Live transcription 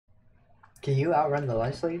Can you outrun the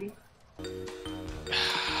lunch lady? I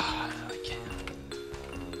can't.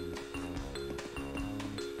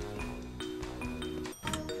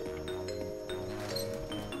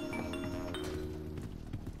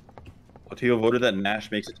 Tio voted that Nash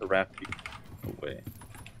makes it to Raft. No way.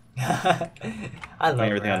 I love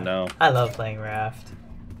everything I Raft. know. I love playing Raft.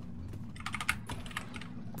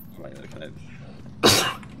 Oh my God, can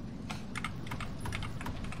I...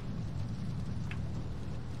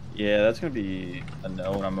 Yeah, that's gonna be a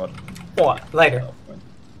no, and I'm not. What? Later.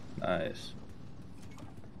 Nice.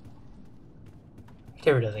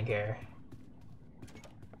 Taylor doesn't care.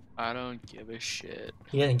 I don't give a shit.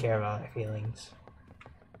 He doesn't care about my feelings.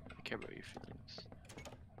 I care about your feelings.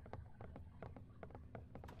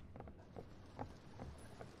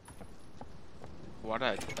 Why did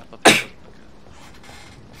I thought that was okay.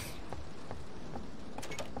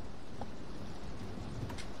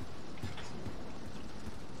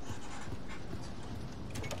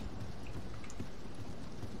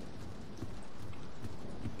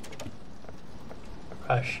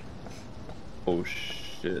 Rush. Oh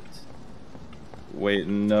shit. Wait,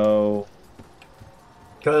 no.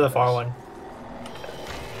 Go to the far one.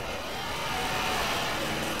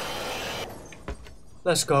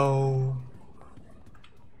 Let's go.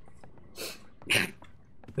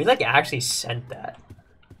 We like actually sent that.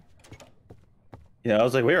 Yeah, I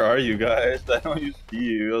was like, where are you guys? I don't even see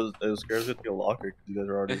you. I was scared to get a locker because you guys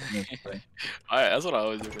are already in this thing. That's what I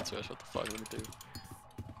always do against Smash. What the fuck? Let me do.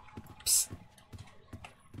 Psst.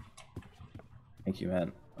 Thank you,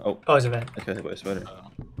 man. Oh, Oh, it's a vent. I got hit by a spider.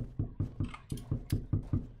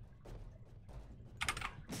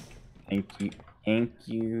 Thank you. Thank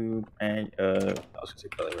you. And I was gonna say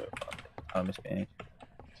probably right. I miss me.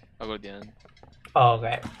 I'll go to the end. Oh,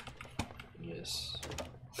 okay. Yes.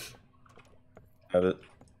 Have it.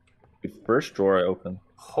 The first drawer I opened.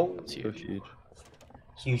 Oh, It's So huge. huge.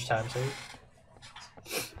 huge time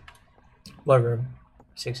save. What room?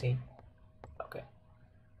 16. Okay.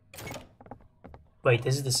 Wait,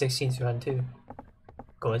 this is the 16th run too.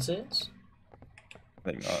 Coincidence?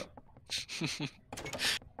 I think not.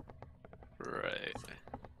 Right.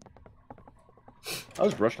 How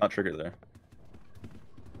was Rush not triggered there?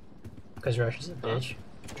 Because Rush is a bitch.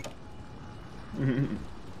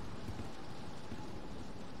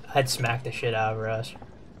 I'd smack the shit out of Rush.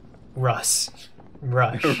 Rush.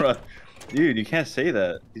 Dude, you can't say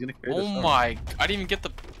that. He's gonna carry this Oh on. my! I didn't even get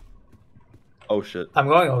the. Oh shit. I'm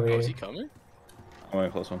going over Oh, here. is he coming? I'm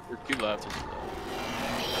going close one. Or two left. Or two left.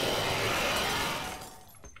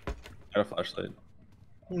 I got a flashlight.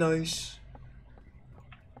 Nice.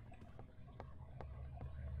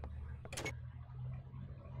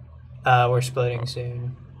 We're splitting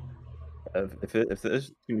soon. If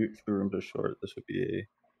this two rooms are short, this would be a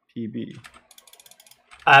PB.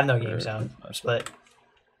 I have no game sound. Split.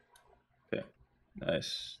 Okay.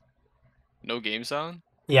 Nice. No game sound.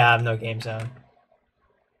 Yeah, I have no game sound.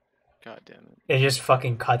 God damn it. It just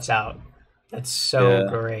fucking cuts out. That's so Yeah.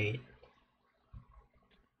 great.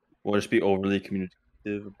 Will just be overly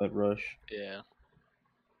communicative about Rush. Yeah.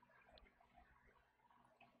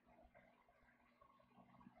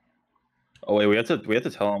 Oh wait, we have to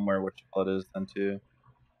tell him where which spot is then too.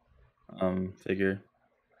 Figure.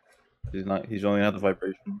 He's only have the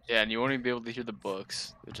vibrations. Yeah, and you won't even be able to hear the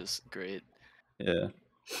books, which is great. Yeah.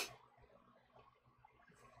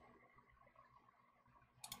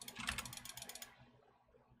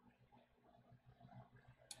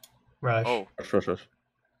 Rush. Oh. Rush.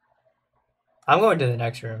 I'm going to the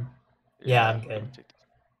next room. Yeah, I'm I'm good. gonna take this.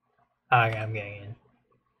 Okay, I'm getting in.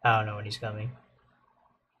 I don't know when he's coming.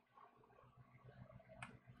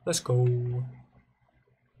 Let's go.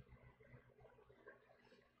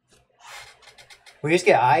 We just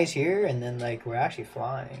get eyes here, and then like we're actually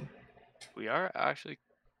flying. We are actually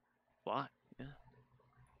flying. Yeah.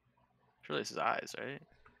 Surely this is eyes, right?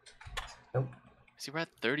 Nope. See, we're at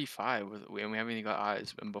 35 and we haven't even got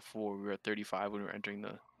eyes. And before we were at 35 when we were entering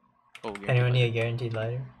the. Oh, Anyone need a guaranteed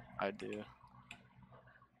lighter? I do.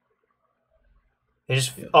 They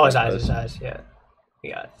just Yeah, oh, his that's eyes, his eyes. Yeah,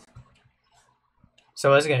 we got it.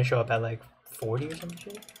 So is it gonna show up at like 40 or some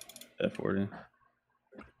shit? Yeah, 40.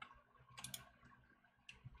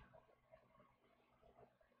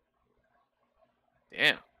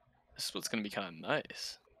 Damn. This is what's gonna be kind of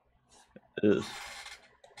nice. It is.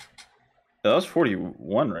 Yeah, that was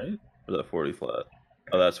 41, right? Or that 40 flat?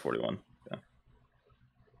 Oh, that's 41. Yeah.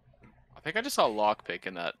 I think I just saw a lockpick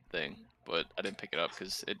in that thing, but I didn't pick it up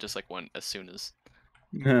because it just like went as soon as.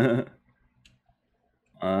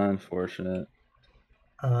 Unfortunate.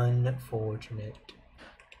 Unfortunate.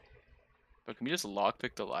 But can we just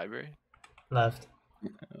lockpick the library? Left.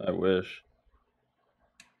 I wish.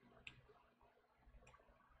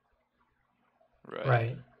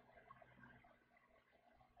 Right.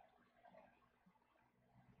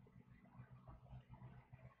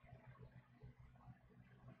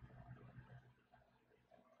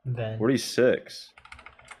 Then 46.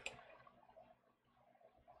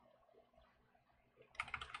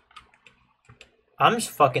 I'm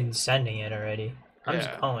just fucking sending it already. I'm Yeah.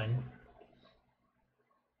 just going.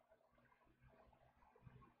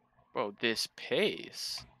 Bro, this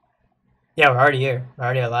pace. Yeah, we're already here. We're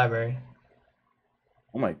already at library.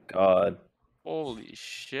 Oh my god. Holy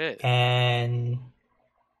shit. And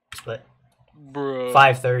split. Bro.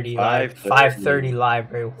 5:30 live. 5:30. 5:30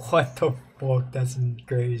 library. What the fuck? That's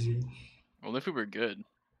crazy. Only if we were good.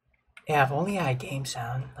 Yeah, if only I had game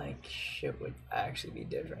sound, like shit would actually be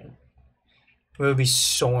different. We would be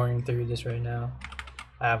soaring through this right now.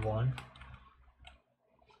 I have one.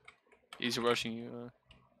 He's rushing you.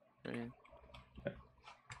 Right?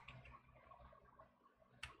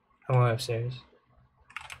 I'm going upstairs.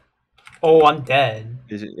 Oh, I'm dead.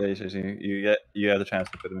 You have the chance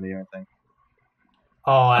to put him in the thing.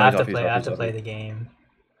 Oh, I No, have he's to off, he's play. off, I have he's to off. play the game.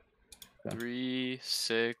 3,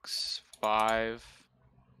 6, 5,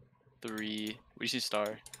 3. We see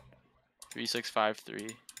star. 3, 6, 5, 3.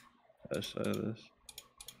 Other side of this.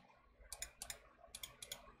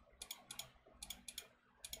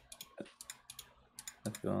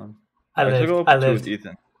 That's gone. I Alright, so go lived. up I two lived. with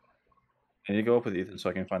Ethan. Can you go up with Ethan so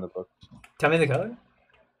I can find the book? Tell me the code.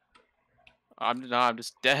 I'm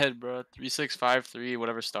just dead, bro. 3, 6, 5, 3,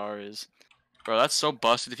 whatever star is. Bro, that's so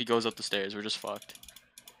busted if he goes up the stairs. We're just fucked.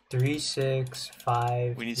 3, 6,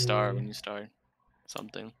 5. We need 3. star. We need star.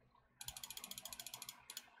 Something.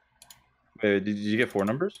 Wait, did you get 4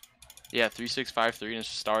 numbers? Yeah, 3, 6, 5, 3, and it's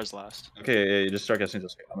stars last. Okay, yeah, you just start guessing.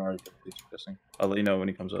 Just I'm already guessing. I'll let you know when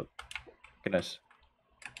he comes up. Okay, nice.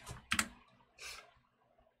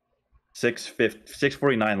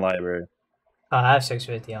 649 library. Oh, I have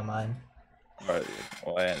 650 on mine. Alright,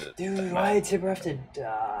 well I ended. Dude, why did Tipper have to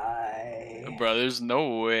die? Bro, there's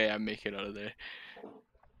no way I make it out of there.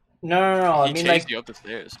 No. He I mean, chased like, you up the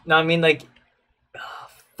stairs. no, I mean, like, oh,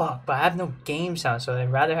 fuck. But I have no game sound, so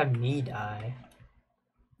I'd rather have me die.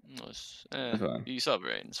 No, It's fine. you sub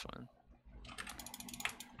right, it's fine.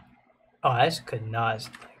 Oh, I just could not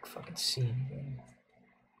like fucking see anything.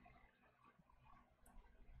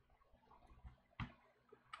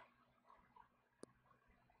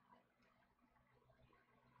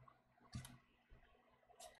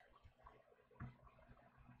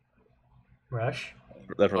 Rush.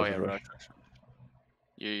 That's Oh rush, yeah, rush. rush.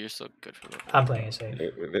 You're so good for that. I'm playing it safe.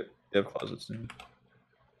 We have closets soon.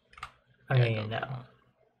 I'm Yeah, getting go, it go, now.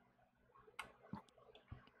 go.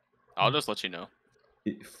 I'll just let you know.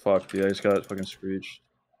 Fuck, dude, I just got fucking screeched.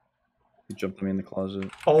 He jumped on me in the closet.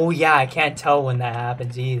 Oh yeah, I can't tell when that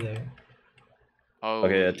happens either. Oh.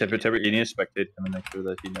 Okay, yeah, yeah. Tipper, you need to spectate him and make sure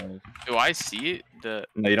that he knows. Do I see it?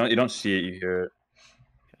 No, you don't see it, you hear it.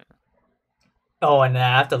 Oh, and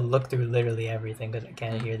I have to look through literally everything because I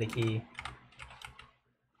can't hear the key.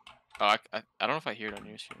 Oh, I don't know if I hear it on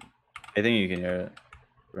your screen. I think you can hear it.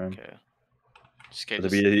 Bro. Okay. Just okay.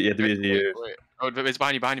 You have to be his ears. Wait. Oh, it's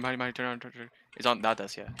behind you. Turn around. It's on that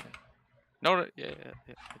desk. Yeah. No. Yeah. Right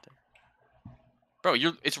there. Bro,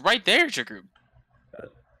 it's right there, Jacob.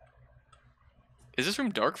 Is this room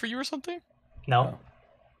dark for you or something? No, No.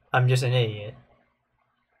 I'm just an idiot.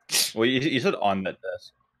 Well, you said on that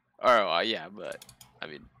desk. Oh, yeah, but I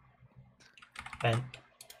mean, Ben.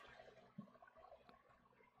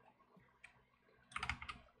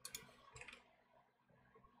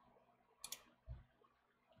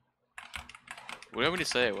 what do you want me to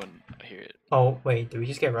say when I hear it? Oh wait, did we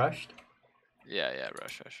just get rushed? Yeah.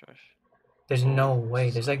 Rush. There's Oh, no way.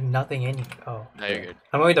 There's like nothing in here. Oh, No, you're good.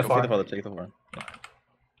 I'm going to Go far. take the father, take the father.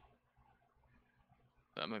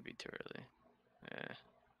 That might be too early. Yeah.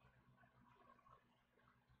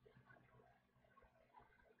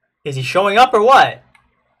 Is he showing up or what?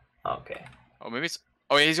 Okay. Oh, maybe it's.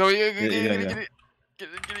 Oh, yeah, he's going. Yeah. Get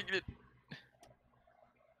it.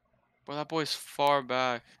 Bro, that boy's far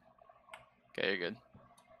back. Okay, you're good.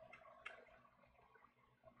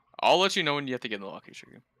 I'll let you know when you have to get in the locker,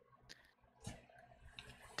 sugar.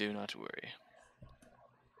 Do not worry.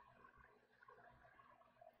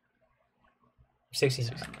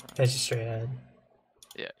 69. 69. That's just straight ahead.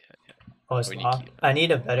 Yeah. Oh, it's We need locked. key. I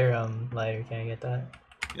need a better lighter. Can I get that?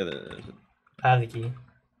 Yeah, there is. I have the key.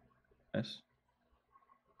 Nice.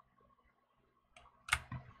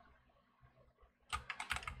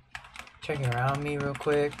 Checking around me real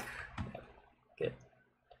quick. Good.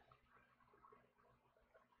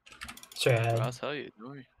 Straight ahead. I'll tell you. Don't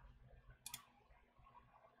worry.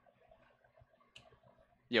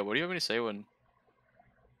 Yeah, what do you want me to say when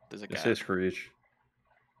there's a It guy? says screech.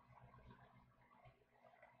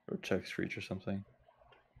 check Screech or something.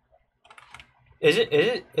 Is it?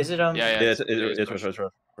 Yeah, yeah. Yeah, it's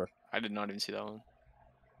rush. I did not even see that one.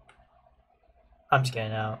 I'm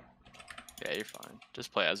scanning out. Yeah, you're fine.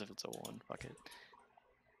 Just play as if it's a 1. Fuck it.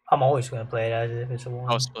 I'm always gonna play it as if it's a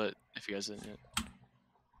 1. I'll split if you guys didn't yet.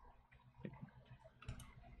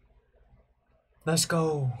 Let's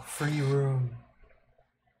go. Free room.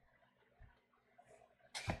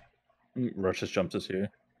 Rush just jumped us here.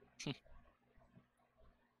 That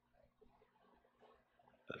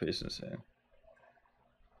face is insane.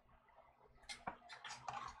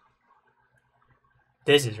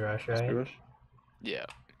 This is rush, right? Speed rush? Yeah.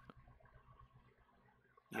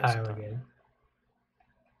 You got some Alright, we're time. good.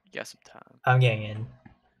 You got some time. I'm getting in.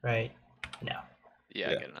 Right now. Yeah,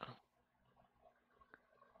 I Yeah. get it now.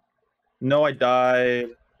 No, I died.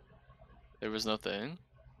 There was no thing.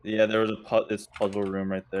 Yeah, there was this puzzle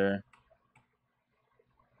room right there.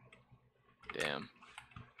 Damn.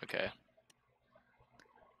 Okay.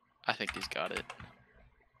 I think he's got it.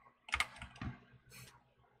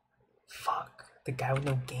 Fuck. The guy with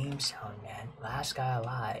no game sound, man. Last guy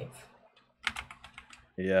alive.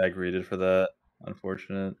 Yeah, I greeted for that.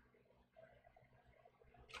 Unfortunate.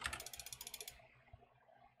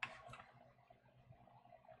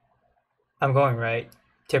 I'm going right.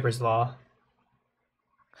 Tipper's Law.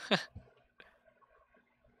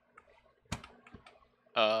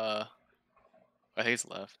 I think it's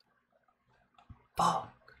left.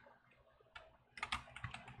 Fuck.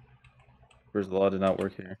 Where's the law did not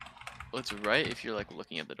work here. Well, it's right if you're like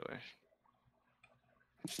looking at the door.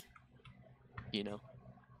 You know.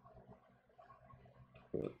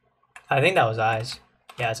 I think that was eyes.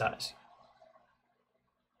 Yeah, it's eyes.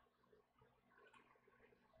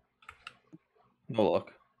 No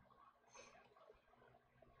luck.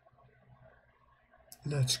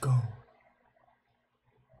 Let's go.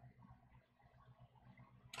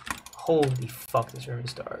 Holy fuck, this room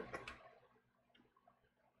is dark.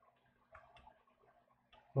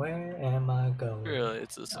 Where am I going? Really,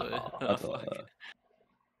 it's this way. Oh, Oh, fuck.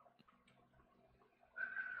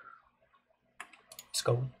 Let's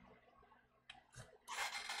go.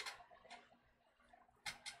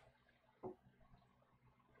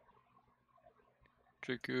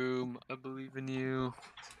 Trickoom, I believe in you.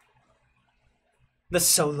 The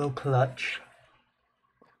solo clutch.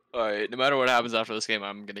 Alright, no matter what happens after this game,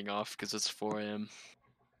 I'm getting off because it's 4 a.m.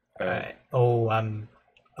 Alright. Oh, I'm.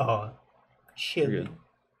 Oh, You're chilling.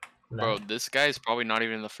 good. Bro, this guy is probably not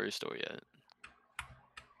even in the first door yet.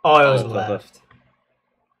 Oh, it was Oh, left.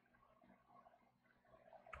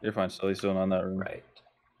 You're fine. Still, he's still not in that room. Right.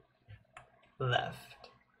 Left.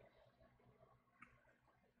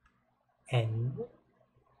 And.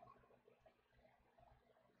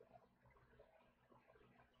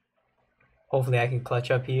 Hopefully I can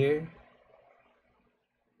clutch up here.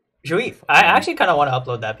 Should we? I actually kind of want to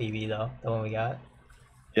upload that PB though, the one we got.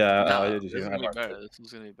 Yeah, Nah, I this is gonna be better. This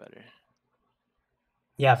is gonna be better.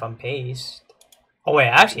 Yeah, if I'm paced. Oh wait,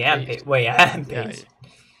 I actually am paced. Wait, I am Yeah, paced.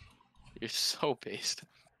 you're so paced.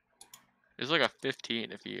 There's like a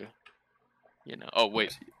 15 if you know. Oh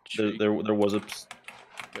wait, There was a.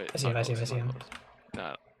 wait. I see him, I see him, I see him.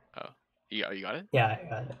 No. Oh, you got it. Yeah, I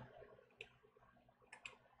got it.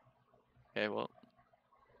 Okay, well.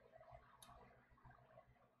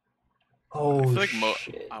 Oh I feel like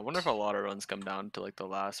shit. I wonder if a lot of runs come down to like the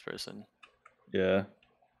last person. Yeah.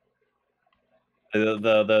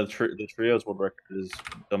 The trios world record is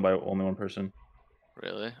done by only one person.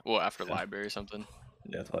 Really? Well, after Yeah. library or something.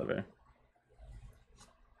 Yeah, it's library.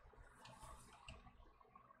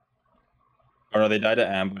 Oh no, they died to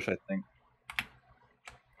ambush, I think.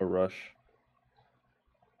 Or rush.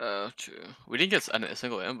 Oh, true. We didn't get a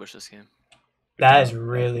single ambush this game. That is Yeah,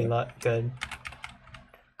 really okay. good.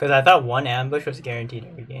 Because I thought one ambush was guaranteed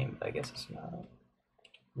every game, but I guess it's not.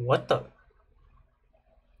 What the?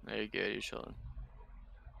 There you go. You're chilling.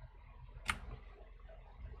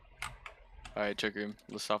 All right, Trick Room.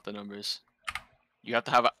 List off the numbers. You have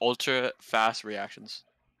to have ultra fast reactions.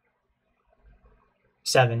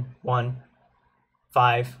 7, 1,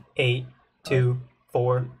 5, 8, 2,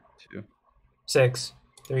 4, 2. 6,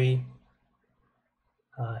 3,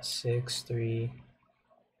 6, 3.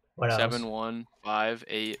 What else? 7, 1, 5,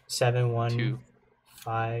 8, 7, 1, 2,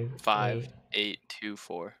 5, 5, 8, 2,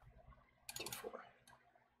 4. 2, 4.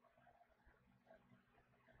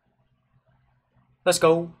 Let's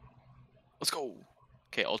go. Let's go.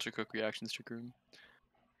 Okay, ultra quick reactions, Trick Room.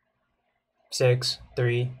 6,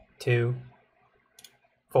 3, 2,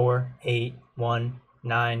 4, 8, 1,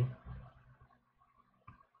 9.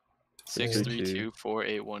 6, 3, 2, 4,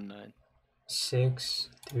 8, 1, 9. 6,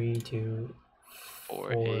 3, 2,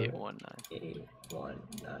 4819.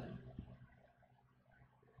 819.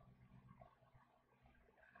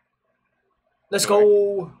 Let's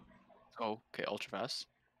go. Oh, okay, ultra fast,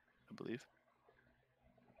 I believe.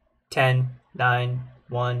 10, 9,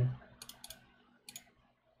 1,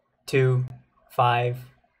 2, 5.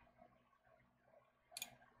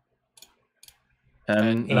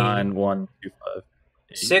 10, 9, 1, 2, 5.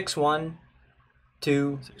 6, 1,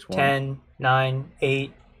 2, 6, 1. 10, 9,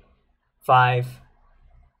 8, 5.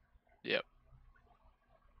 Yep.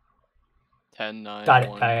 10, 9, Got it.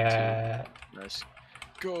 1, 2. Nice.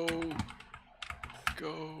 Go.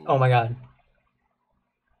 Go. Oh my god.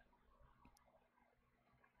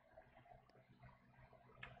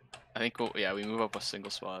 I think we move up a single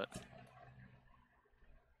spot.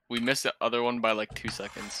 We missed the other one by like 2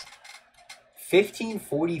 seconds.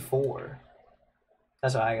 1544.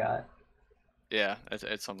 That's what I got. Yeah,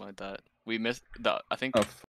 it's something like that. We missed the. I think Oh,